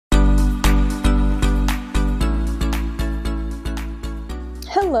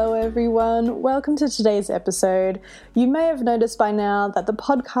Hello everyone, welcome to today's episode. You may have noticed by now that the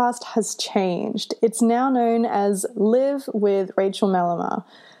podcast has changed. It's now known as Live with Rachel Mellema.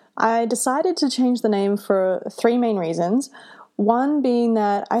 I decided to change the name for three main reasons. One being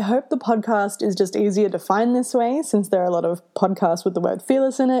that I hope the podcast is just easier to find this way, since there are a lot of podcasts with the word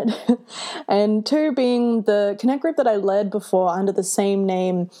fearless in it. And two being the Connect group that I led before under the same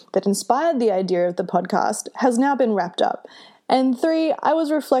name that inspired the idea of the podcast has now been wrapped up. And three, I was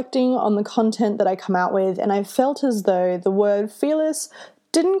reflecting on the content that I come out with, and I felt as though the word fearless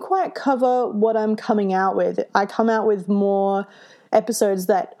didn't quite cover what I'm coming out with. I come out with more episodes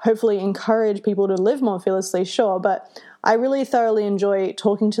that hopefully encourage people to live more fearlessly, sure, but I really thoroughly enjoy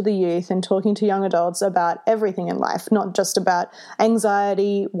talking to the youth and talking to young adults about everything in life, not just about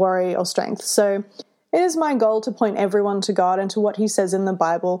anxiety, worry, or strength. So it is my goal to point everyone to God and to what He says in the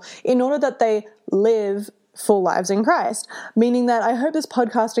Bible in order that they live full lives in Christ, meaning that I hope this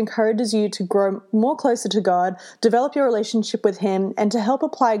podcast encourages you to grow more closer to God, develop your relationship with Him, and to help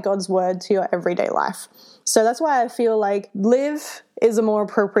apply God's word to your everyday life. So that's why I feel like live is a more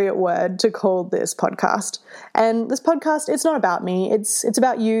appropriate word to call this podcast. And this podcast, it's not about me, it's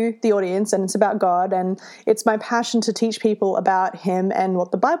about you, the audience, and it's about God, and it's my passion to teach people about Him and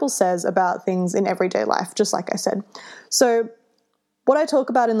what the Bible says about things in everyday life, just like I said. So what I talk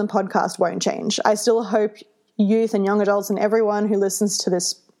about in the podcast won't change. I still hope youth and young adults and everyone who listens to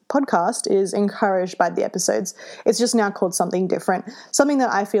this podcast is encouraged by the episodes. It's just now called something different, something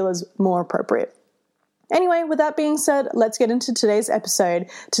that I feel is more appropriate. Anyway, with that being said, let's get into today's episode.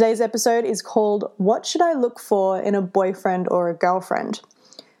 Today's episode is called What Should I Look For in a Boyfriend or a Girlfriend?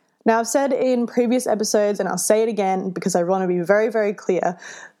 Now, I've said in previous episodes, and I'll say it again because I want to be very, very clear,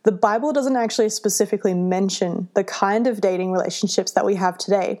 the Bible doesn't actually specifically mention the kind of dating relationships that we have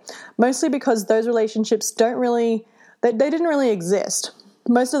today, mostly because those relationships didn't really exist.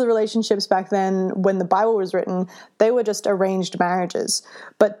 Most of the relationships back then, when the Bible was written, they were just arranged marriages.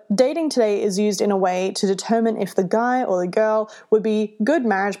 But dating today is used in a way to determine if the guy or the girl would be good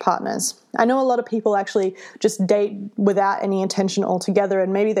marriage partners. I know a lot of people actually just date without any intention altogether,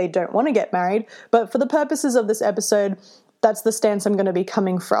 and maybe they don't want to get married, but for the purposes of this episode, that's the stance I'm going to be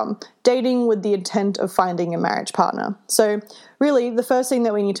coming from, dating with the intent of finding a marriage partner. So really, the first thing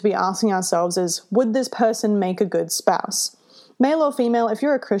that we need to be asking ourselves is, would this person make a good spouse? Male or female, if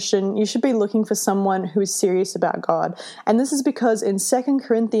you're a Christian, you should be looking for someone who is serious about God. And this is because in 2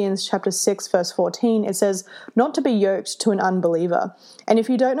 Corinthians chapter 6, verse 14, it says, not to be yoked to an unbeliever. And if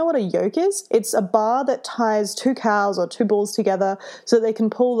you don't know what a yoke is, it's a bar that ties two cows or two bulls together so that they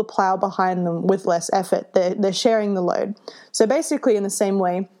can pull the plow behind them with less effort. They're sharing the load. So basically, in the same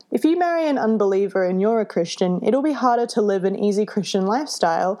way, if you marry an unbeliever and you're a Christian, it'll be harder to live an easy Christian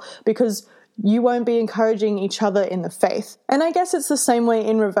lifestyle because you won't be encouraging each other in the faith. And I guess it's the same way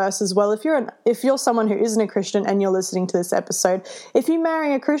in reverse as well. If you're someone who isn't a Christian and you're listening to this episode, if you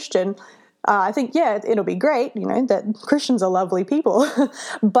marry a Christian, I think, it'll be great, that Christians are lovely people.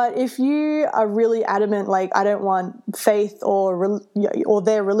 But if you are really adamant, like, I don't want faith or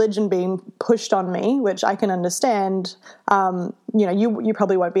their religion being pushed on me, which I can understand, you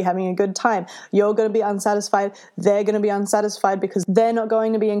probably won't be having a good time. You're going to be unsatisfied. They're going to be unsatisfied because they're not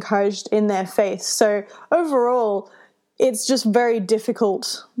going to be encouraged in their faith. So overall, it's just very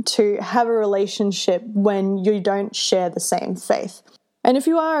difficult to have a relationship when you don't share the same faith. And if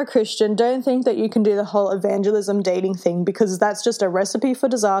you are a Christian, don't think that you can do the whole evangelism dating thing because that's just a recipe for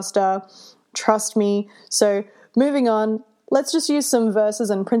disaster. Trust me. So moving on, let's just use some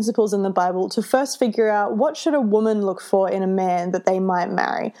verses and principles in the Bible to first figure out what should a woman look for in a man that they might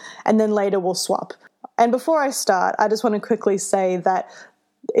marry, and then later we'll swap. And before I start, I just want to quickly say that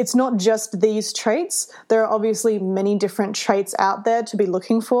it's not just these traits. There are obviously many different traits out there to be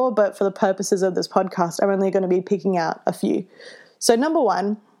looking for, but for the purposes of this podcast, I'm only going to be picking out a few. So number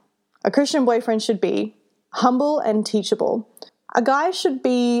one, a Christian boyfriend should be humble and teachable. A guy should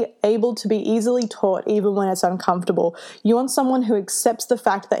be able to be easily taught even when it's uncomfortable. You want someone who accepts the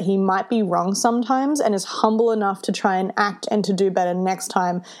fact that he might be wrong sometimes and is humble enough to try and act and to do better next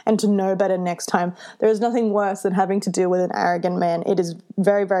time and to know better next time. There is nothing worse than having to deal with an arrogant man. It is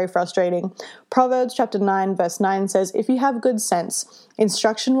very, very frustrating. Proverbs chapter 9 verse 9 says, if you have good sense,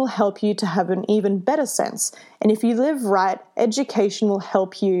 instruction will help you to have an even better sense. And if you live right, education will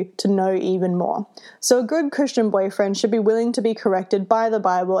help you to know even more. So a good Christian boyfriend should be willing to be corrected by the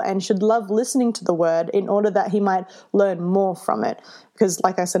Bible and should love listening to the word in order that he might learn more from it. Because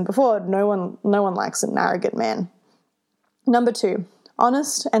like I said before, no one likes an arrogant man. Number two,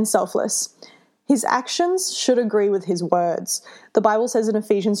 honest and selfless. His actions should agree with his words. The Bible says in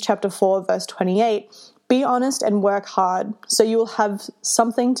Ephesians chapter 4, verse 28, "Be honest and work hard, so you will have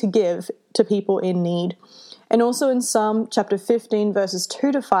something to give to people in need." And also in Psalm chapter 15, verses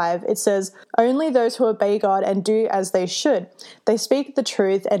 2 to 5, it says, "Only those who obey God and do as they should. They speak the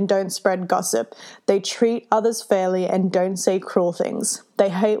truth and don't spread gossip. They treat others fairly and don't say cruel things. They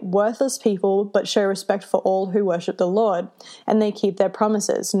hate worthless people but show respect for all who worship the Lord. And they keep their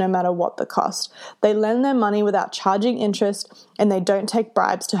promises, no matter what the cost. They lend their money without charging interest, and they don't take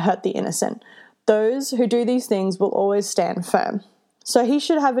bribes to hurt the innocent. Those who do these things will always stand firm." So he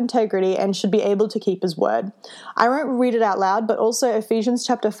should have integrity and should be able to keep his word. I won't read it out loud, but also Ephesians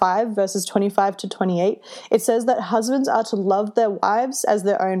chapter 5, verses 25 to 28, it says that husbands are to love their wives as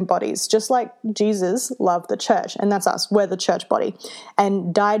their own bodies, just like Jesus loved the church, and that's us, we're the church body,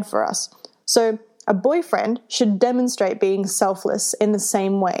 and died for us. So a boyfriend should demonstrate being selfless in the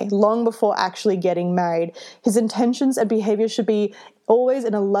same way, long before actually getting married. His intentions and behavior should be always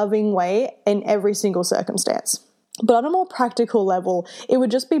in a loving way in every single circumstance. But on a more practical level, it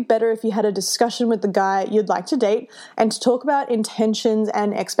would just be better if you had a discussion with the guy you'd like to date and to talk about intentions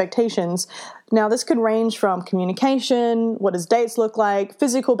and expectations. Now, this could range from communication, what does dates look like,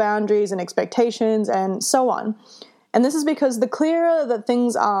 physical boundaries and expectations, and so on. And this is because the clearer that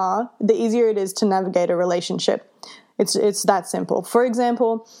things are, the easier it is to navigate a relationship. It's that simple. For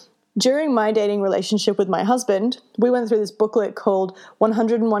example, during my dating relationship with my husband, we went through this booklet called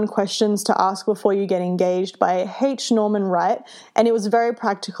 101 Questions to Ask Before You Get Engaged by H. Norman Wright, and it was very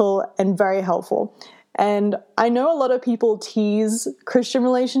practical and very helpful. And I know a lot of people tease Christian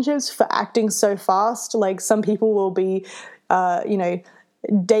relationships for acting so fast. Like some people will be,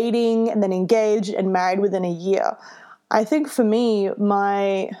 dating and then engaged and married within a year. I think for me,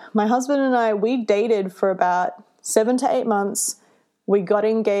 my husband and I, we dated for about 7 to 8 months. We got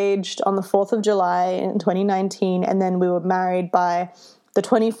engaged on the 4th of July in 2019, and then we were married by the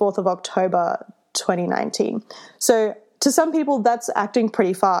 24th of October 2019. So to some people, that's acting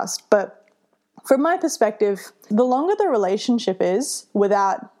pretty fast. But from my perspective, the longer the relationship is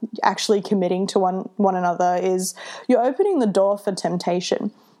without actually committing to one another is you're opening the door for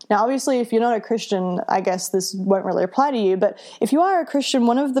temptation. Now, obviously, if you're not a Christian, I guess this won't really apply to you. But if you are a Christian,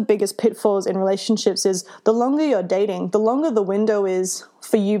 one of the biggest pitfalls in relationships is the longer you're dating, the longer the window is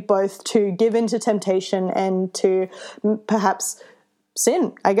for you both to give into temptation and to perhaps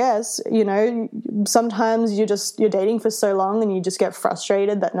sin, I guess. Sometimes you're dating for so long and you just get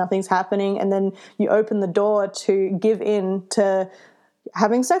frustrated that nothing's happening. And then you open the door to give in to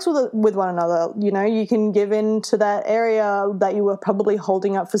having sex with one another. You can give in to that area that you were probably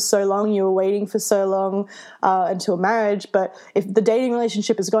holding up for so long, you were waiting for so long until marriage. But if the dating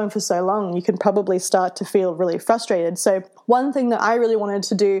relationship is going for so long, you can probably start to feel really frustrated. So one thing that I really wanted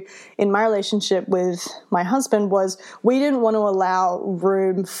to do in my relationship with my husband was we didn't want to allow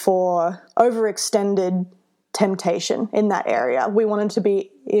room for overextended temptation in that area. We wanted to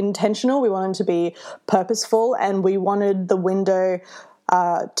be intentional, we wanted to be purposeful, and we wanted the window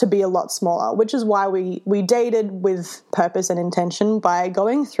to be a lot smaller, which is why we dated with purpose and intention. By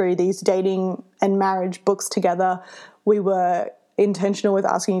going through these dating and marriage books together, we were intentional with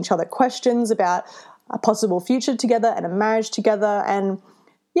asking each other questions about a possible future together and a marriage together. And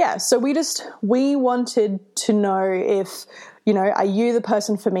yeah, so we wanted to know if, are you the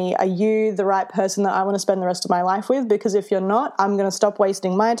person for me? Are you the right person that I want to spend the rest of my life with? Because if you're not, I'm going to stop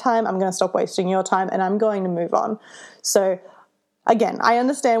wasting my time, I'm going to stop wasting your time, and I'm going to move on. So again, I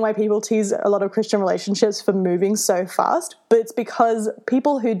understand why people tease a lot of Christian relationships for moving so fast, but it's because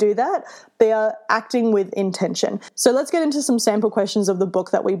people who do that, they are acting with intention. So let's get into some sample questions of the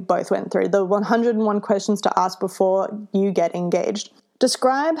book that we both went through, the 101 Questions to Ask Before You Get Engaged.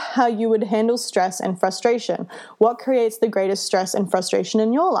 Describe how you would handle stress and frustration. What creates the greatest stress and frustration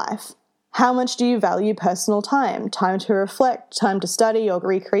in your life? How much do you value personal time to reflect, time to study or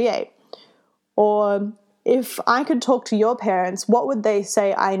recreate? Or if I could talk to your parents, what would they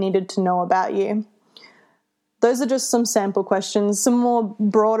say I needed to know about you? Those are just some sample questions. Some more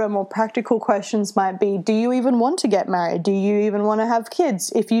broader, more practical questions might be, do you even want to get married? Do you even want to have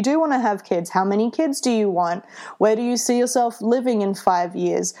kids? If you do want to have kids, how many kids do you want? Where do you see yourself living in 5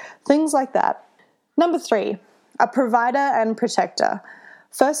 years? Things like that. Number 3, a provider and protector.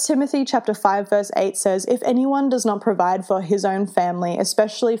 1 Timothy chapter 5 verse 8 says, "If anyone does not provide for his own family,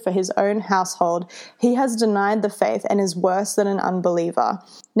 especially for his own household, he has denied the faith and is worse than an unbeliever."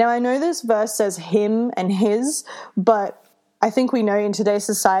 Now I know this verse says him and his, but I think we know in today's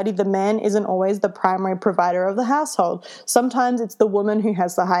society the man isn't always the primary provider of the household. Sometimes it's the woman who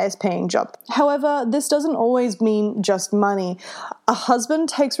has the highest paying job. However, this doesn't always mean just money. A husband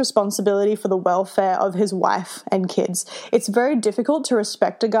takes responsibility for the welfare of his wife and kids. It's very difficult to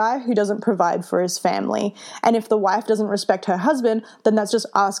respect a guy who doesn't provide for his family. And if the wife doesn't respect her husband, then that's just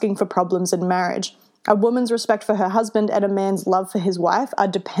asking for problems in marriage. A woman's respect for her husband and a man's love for his wife are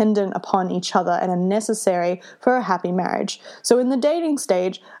dependent upon each other and are necessary for a happy marriage. So in the dating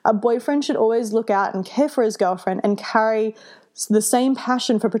stage, a boyfriend should always look out and care for his girlfriend and carry the same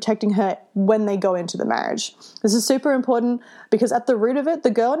passion for protecting her when they go into the marriage. This is super important because at the root of it, the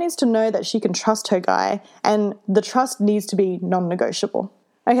girl needs to know that she can trust her guy, and the trust needs to be non-negotiable.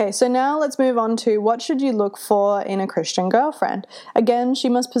 Okay, so now let's move on to what should you look for in a Christian girlfriend. Again, she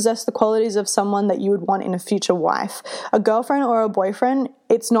must possess the qualities of someone that you would want in a future wife. A girlfriend or a boyfriend,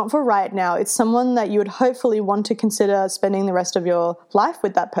 it's not for right now. It's someone that you would hopefully want to consider spending the rest of your life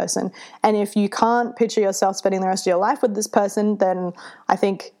with that person. And if you can't picture yourself spending the rest of your life with this person, then I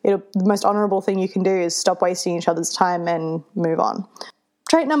think the most honorable thing you can do is stop wasting each other's time and move on.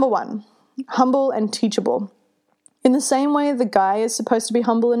 Trait number 1, humble and teachable. In the same way the guy is supposed to be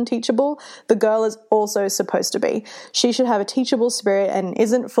humble and teachable, the girl is also supposed to be. She should have a teachable spirit and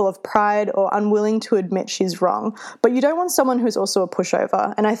isn't full of pride or unwilling to admit she's wrong. But you don't want someone who's also a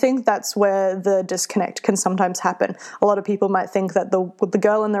pushover, and I think that's where the disconnect can sometimes happen. A lot of people might think that the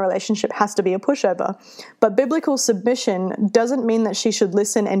girl in the relationship has to be a pushover. But biblical submission doesn't mean that she should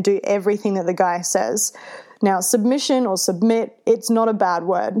listen and do everything that the guy says. Now, submission or submit, it's not a bad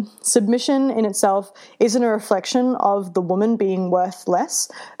word. Submission in itself isn't a reflection of the woman being worth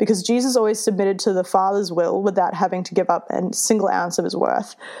less, because Jesus always submitted to the Father's will without having to give up a single ounce of his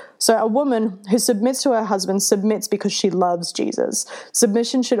worth. So a woman who submits to her husband submits because she loves Jesus.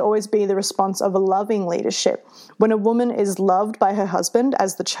 Submission should always be the response of a loving leadership. When a woman is loved by her husband,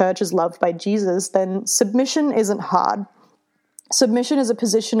 as the church is loved by Jesus, then submission isn't hard. Submission is a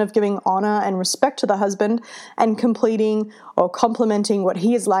position of giving honor and respect to the husband and completing or complementing what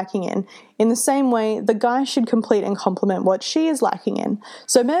he is lacking in. In the same way, the guy should complete and complement what she is lacking in.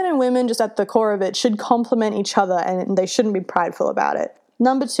 So men and women, just at the core of it, should complement each other and they shouldn't be prideful about it.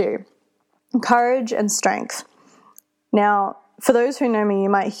 Number 2, courage and strength. Now, for those who know me, you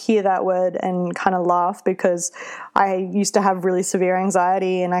might hear that word and kind of laugh because I used to have really severe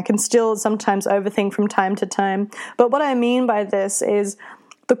anxiety and I can still sometimes overthink from time to time. But what I mean by this is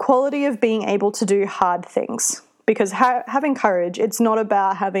the quality of being able to do hard things. Because having courage, it's not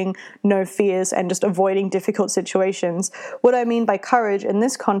about having no fears and just avoiding difficult situations. What I mean by courage in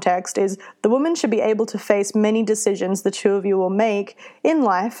this context is the woman should be able to face many decisions the two of you will make in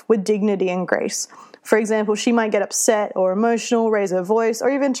life with dignity and grace. For example, she might get upset or emotional, raise her voice,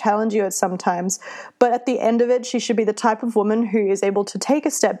 or even challenge you at some times. But at the end of it, she should be the type of woman who is able to take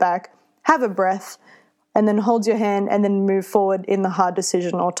a step back, have a breath, and then holds your hand and then move forward in the hard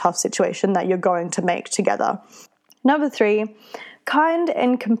decision or tough situation that you're going to make together. Number 3, kind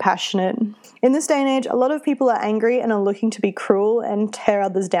and compassionate. In this day and age, a lot of people are angry and are looking to be cruel and tear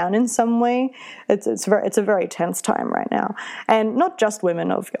others down in some way. It's a very tense time right now. And not just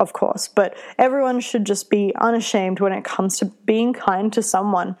women, of course, but everyone should just be unashamed when it comes to being kind to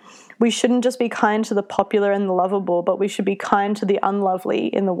someone. We shouldn't just be kind to the popular and the lovable, but we should be kind to the unlovely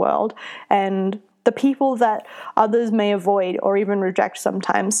in the world and the people that others may avoid or even reject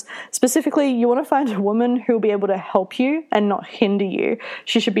sometimes. Specifically, you want to find a woman who will be able to help you and not hinder you.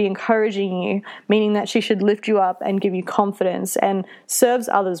 She should be encouraging you, meaning that she should lift you up and give you confidence and serves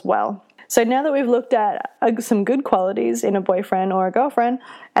others well. So now that we've looked at some good qualities in a boyfriend or a girlfriend,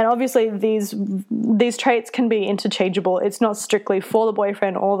 and obviously these traits can be interchangeable. It's not strictly for the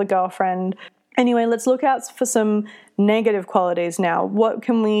boyfriend or the girlfriend. Anyway, let's look out for some negative qualities now. What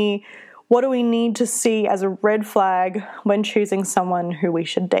do we need to see as a red flag when choosing someone who we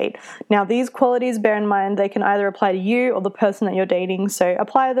should date? Now, these qualities, bear in mind, they can either apply to you or the person that you're dating, so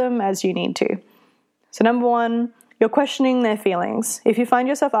apply them as you need to. So number 1, you're questioning their feelings. If you find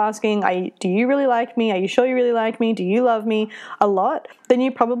yourself asking, do you really like me? Are you sure you really like me? Do you love me a lot? Then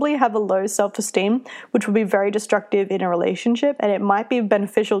you probably have a low self-esteem, which will be very destructive in a relationship, and it might be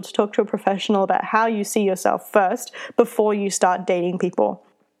beneficial to talk to a professional about how you see yourself first before you start dating people.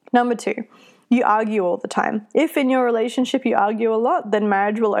 Number 2, you argue all the time. If in your relationship you argue a lot, then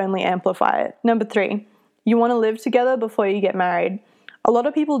marriage will only amplify it. Number 3, you want to live together before you get married. A lot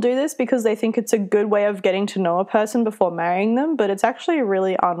of people do this because they think it's a good way of getting to know a person before marrying them, but it's actually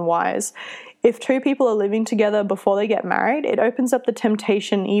really unwise. If 2 people are living together before they get married, it opens up the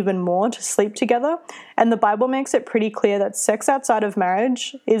temptation even more to sleep together, and the Bible makes it pretty clear that sex outside of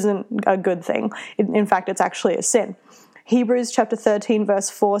marriage isn't a good thing. In fact, it's actually a sin. Hebrews chapter 13 verse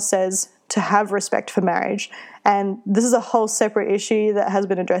 4 says to have respect for marriage. And this is a whole separate issue that has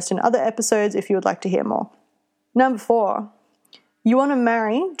been addressed in other episodes if you would like to hear more. Number 4, you want to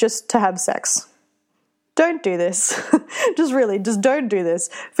marry just to have sex. Don't do this. just don't do this.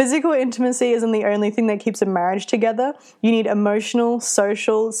 Physical intimacy isn't the only thing that keeps a marriage together. You need emotional,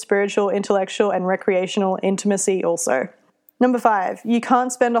 social, spiritual, intellectual, and recreational intimacy also. Number 5, you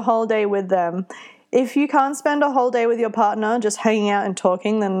can't spend a whole day with them. If you can't spend a whole day with your partner just hanging out and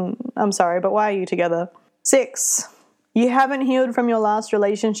talking, then I'm sorry, but why are you together? 6, you haven't healed from your last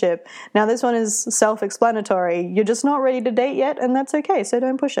relationship. Now this one is self-explanatory. You're just not ready to date yet, and that's okay, so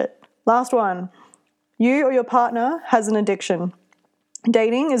don't push it. Last one, you or your partner has an addiction.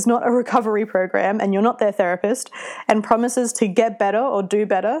 Dating is not a recovery program, and you're not their therapist, and promises to get better or do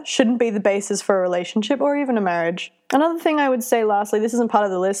better shouldn't be the basis for a relationship or even a marriage. Another thing I would say lastly, this isn't part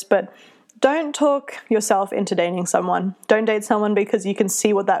of the list, but don't talk yourself into dating someone. Don't date someone because you can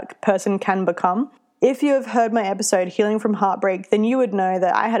see what that person can become. If you have heard my episode, Healing from Heartbreak, then you would know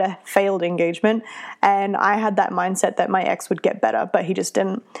that I had a failed engagement and I had that mindset that my ex would get better, but he just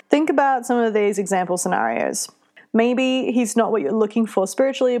didn't. Think about some of these example scenarios. Maybe he's not what you're looking for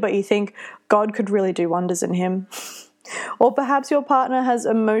spiritually, but you think God could really do wonders in him. Or perhaps your partner has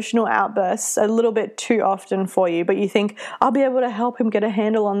emotional outbursts a little bit too often for you, but you think, I'll be able to help him get a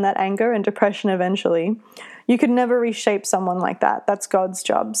handle on that anger and depression eventually. You could never reshape someone like that. That's God's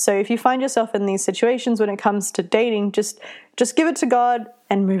job. So if you find yourself in these situations when it comes to dating, just give it to God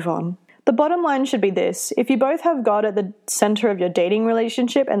and move on. The bottom line should be this: if you both have God at the center of your dating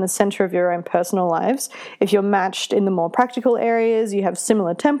relationship and the center of your own personal lives, if you're matched in the more practical areas, you have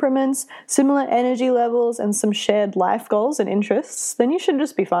similar temperaments, similar energy levels, and some shared life goals and interests, then you should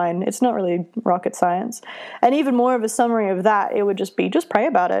just be fine. It's not really rocket science. And even more of a summary of that, it would just be, just pray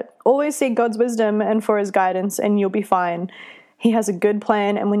about it. Always seek God's wisdom and for his guidance, and you'll be fine. He has a good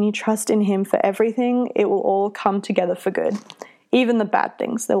plan, and when you trust in him for everything, it will all come together for good. Even the bad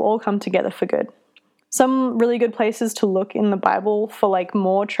things, they'll all come together for good. Some really good places to look in the Bible for like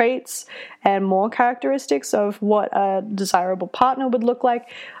more traits and more characteristics of what a desirable partner would look like.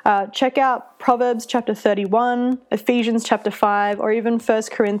 Check out Proverbs chapter 31, Ephesians chapter 5, or even 1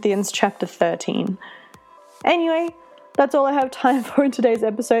 Corinthians chapter 13. Anyway, that's all I have time for in today's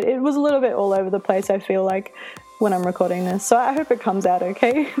episode. It was a little bit all over the place, I feel like, when I'm recording this, so I hope it comes out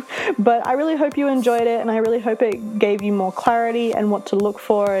okay. But I really hope you enjoyed it, and I really hope it gave you more clarity and what to look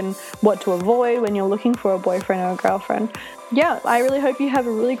for and what to avoid when you're looking for a boyfriend or a girlfriend. Yeah, I really hope you have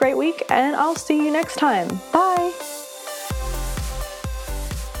a really great week, and I'll see you next time. Bye!